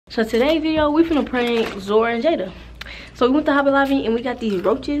So today's video, we finna prank Zora and Jada. So we went to Hobby Lobby and we got these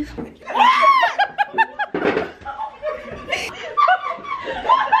roaches.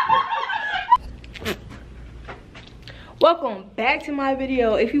 Welcome back to my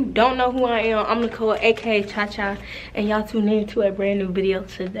video. If you don't know who I am, I'm Nicole, aka Cha Cha, and y'all tune in to a brand new video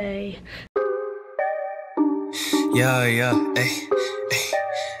today. Yeah, ayy,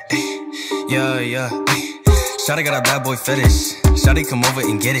 yeah, ayy. Shawty got a bad boy fetish. Shawty come over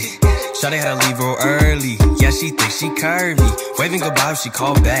and get it. Shawty had to leave real early. Yeah, she thinks she curvy. Waving goodbye, she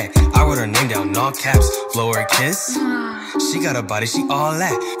called back. I wrote her name down in all caps. Blow her a kiss. She got a body, she all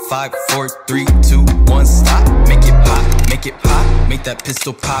that. 5, 4, 3, 2, 1, stop. Make it pop, make it pop. Make that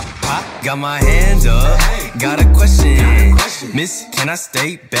pistol pop, pop. Got my hand up. Got a question. Miss, can I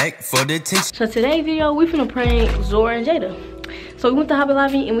stay back for the attention? So today's video, we finna prank Zora and Jada. So we went to Hobby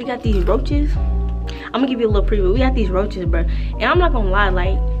Lobby and we got these roaches. I'm gonna give you a little preview. We got these roaches, bro. And I'm not gonna lie,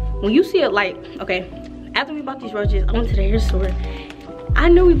 like, when you see it, like, okay, after we bought these roaches, I went to the hair store. I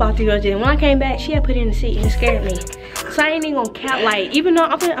knew we bought these roaches, and when I came back, she had put it in the seat, and it scared me. So I ain't even gonna count, like, even though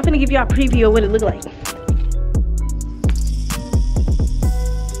I'm gonna give y'all a preview of what it looked like.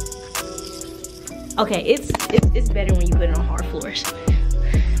 Okay, it's better when you put it on hard floors.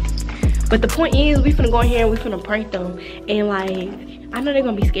 But the point is, we finna go in here and we finna prank them, and like, I know they're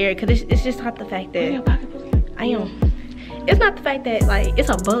gonna be scared because it's just not the fact that I am. It's not the fact that like it's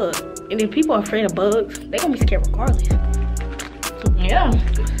a bug, and if people are afraid of bugs, they're gonna be scared regardless. Yeah.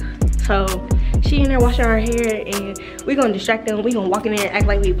 So she in there washing her hair, and we gonna distract them. We gonna walk in there and act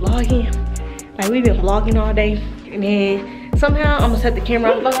like we vlogging, like we've been vlogging all day, and then somehow I'm gonna set the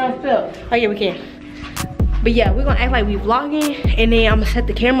camera up. Oh yeah, we can. But yeah, we're gonna act like we vlogging, and then I'm gonna set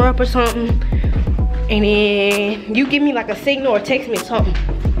the camera up or something, and then you give me like a signal or text me or something.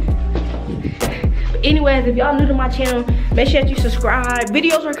 But anyways, if y'all new to my channel, make sure that you subscribe.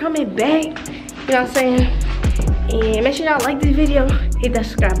 Videos are coming back, you know what I'm saying? And make sure y'all like this video, hit that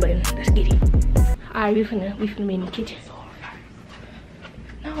subscribe button. Let's get it. Alright, we finna be in the kitchen.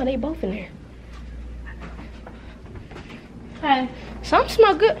 No, they both in there. Hey, something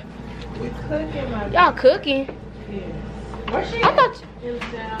smell good. We cooking, my y'all cooking? Yeah. Where's she? I thought It was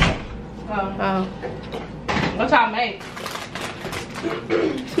down. oh. What y'all make?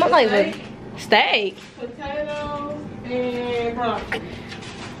 Smell like the steak. Potatoes and broccoli.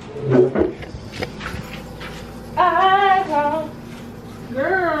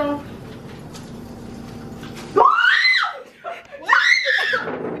 Girl.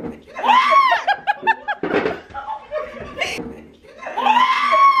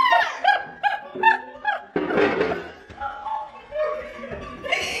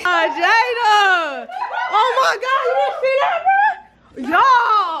 Jada! Oh my god, you didn't see that, bro?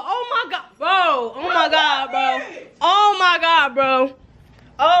 Y'all! Oh my god, bro! Oh my god, bro! Oh my god, bro!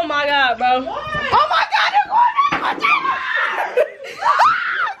 Oh my god, bro! What? Oh my god, they're going down! Jada!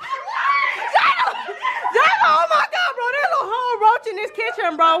 Jada! Oh my god, bro! There's a whole roach in this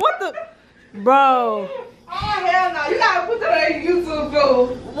kitchen, bro. What the? Bro. Oh hell no! You gotta put that on YouTube,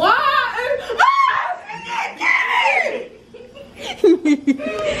 bro. Why? Prank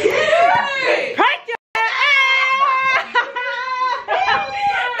your ass!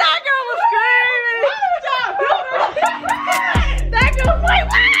 That girl was screaming! That girl was like,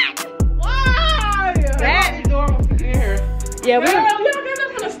 what? Why? That normal in here. Yeah, Girl, you don't get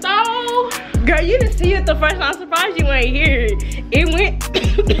this from the stove. girl, you didn't see it the first time. I'm surprised you ain't hear it. It went.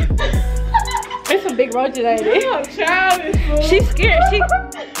 There's some big roaches out there. You're childish, fool. She's scared.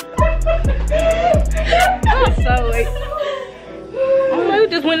 I'm so weak. Oh, we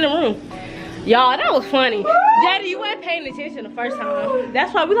just went in the room. Y'all, that was funny. Jada, you weren't paying attention the first time.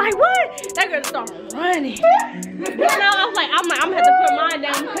 That's why we like, what? That girl started running. You know, I was like, I'm gonna have to put mine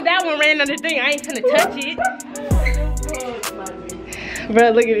down because that one ran under the thing. I ain't finna touch it.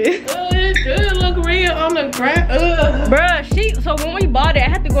 Bruh, look at this. It look real on the ground. Bruh, so when we bought it, I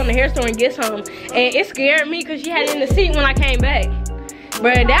had to go in the hair store and get some. And it scared me because she had it in the seat when I came back.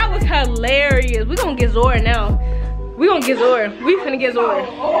 Bruh, that was hilarious. We gonna get Zora now. We gonna get Zora. We finna get Zora.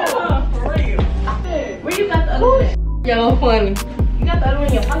 Oh, for real. Where you got the other one? Yo, funny. You got the other one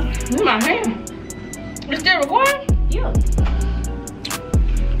in your pocket? In my hand. You still recording? Yeah.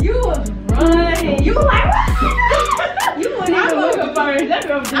 You was running. You was like, what? You wasn't even looking first. That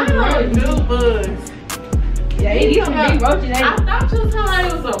girl was just running. New bugs. Yeah, these some big roaches, ain't I thought you was telling me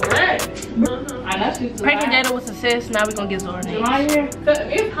it was a rat. I know she was pranking Jada with success. Now we gonna get Zora next. Right here.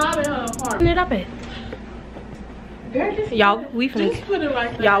 It's hot in her apartment. Turn it up at. Y'all, we finna. Just put it right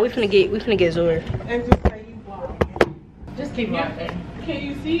there. Y'all, we finna get Zora. And just say you walking. Just keep walking. Can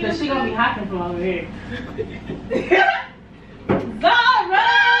you see Cause this? she gonna be hacking from over here. Zara!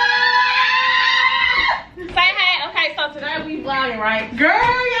 right? Girl,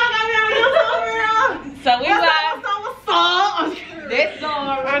 y'all got me on YouTube, girl. So we like. That's all.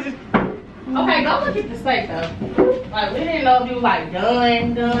 Okay, go look at the steak though. Like we didn't know if you was like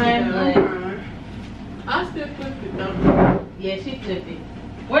done, but I still flipped it though. yeah, she flipped it.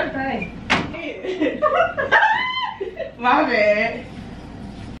 What the thing? My bad.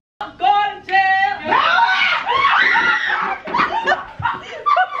 I'm going to jail.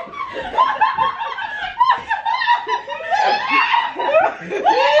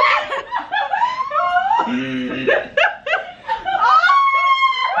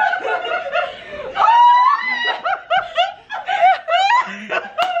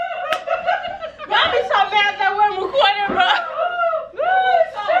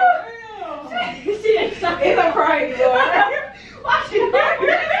 It's a prank, boy. Why she hop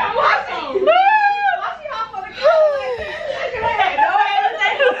on the couch like that? She had no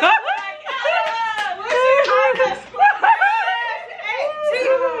hesitation.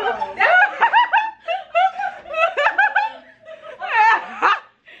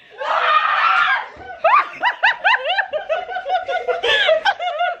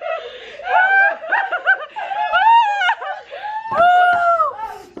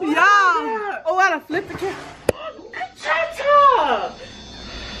 Oh, I done flipped the camera.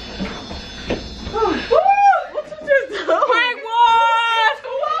 What you just do? Prank wars.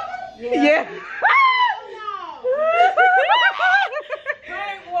 Yeah.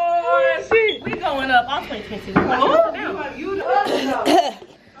 Prank wars. We going up. I'm 2022.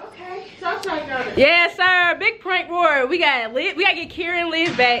 Okay. Shawshank got it. Yes, sir. Big prank war. We got Liz. We gotta get Kira and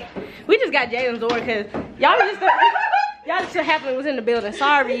Liz back. We just got Jaden's door because y'all just so happily was in the building.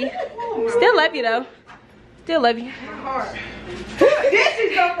 Sorry. Still love you though. Still love you. This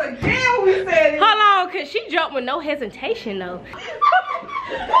is up again. We said it. Hold on, cause she jumped with no hesitation though.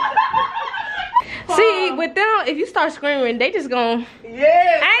 See, with them, if you start screaming, they just gon'.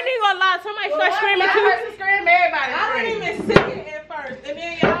 Yeah. I ain't even gonna lie. Somebody start screaming too. Scream, everybody. I didn't even see it at first, and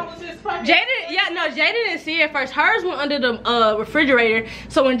then y'all was just fucking. Jada didn't see it first. Hers went under the refrigerator.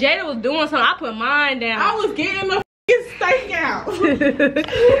 So when Jada was doing something, I put mine down. I was getting the steak out.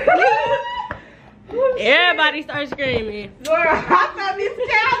 Everybody started screaming. Girl, I thought this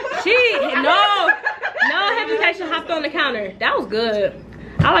cow. She no hesitation hopped on the counter. That was good.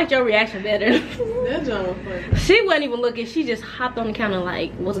 I liked your reaction better. That joke was funny. She wasn't even looking. She just hopped on the counter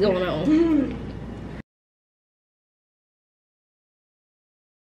like, what's going on?